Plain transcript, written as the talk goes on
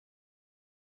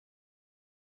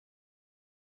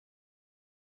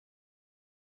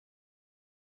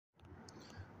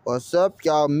What's up,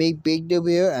 y'all? Me, Big Dub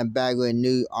here, and back with a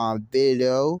new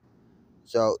video.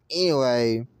 So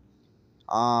anyway,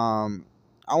 I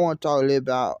want to talk a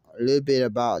little bit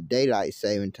about daylight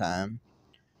saving time.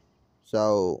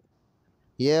 So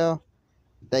yeah,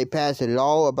 they passed a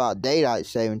law about daylight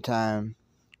saving time.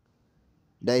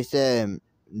 They said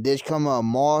this come up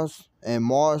Mars, and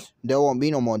Mars there won't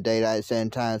be no more daylight saving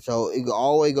time. So it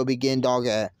always gonna be getting dark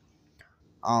at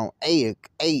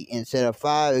eight instead of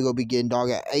 5. It gonna be getting dark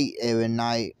at 8 every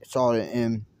night.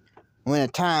 And when the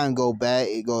time go back,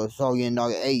 it goes start getting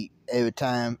dark at 8 every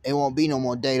time. It won't be no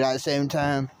more daylight same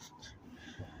time.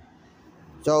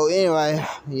 So anyway,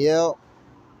 yeah,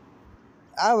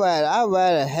 I'd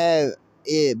rather have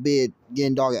it be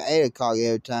getting dark at 8 o'clock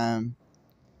every time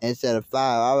instead of 5.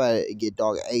 I'd rather it get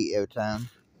dark at 8 every time.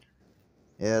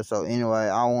 Yeah, so anyway,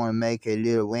 I want to make a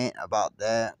little rant about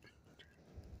that.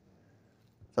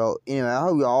 So anyway, I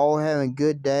hope you all having a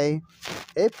good day.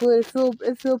 It feel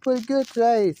pretty good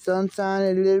today. Sun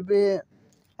shining a little bit.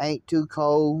 Ain't too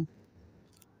cold.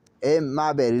 It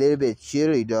might be a little bit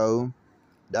chilly though.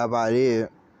 That's about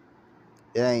it.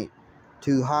 It ain't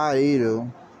too hot either.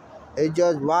 It's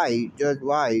just right, just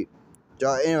right.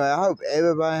 So anyway, I hope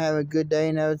everybody have a good day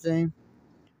and everything.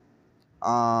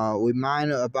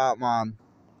 Reminder about my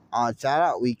shout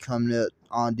out week coming up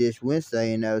on this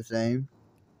Wednesday and everything.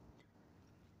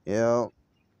 Yeah.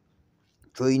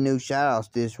 3 new shout outs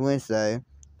this Wednesday.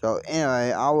 So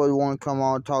anyway, I always want to come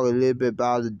on and talk a little bit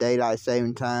about the daylight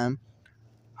saving time.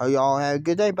 Hope y'all have a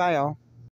good day. Bye y'all.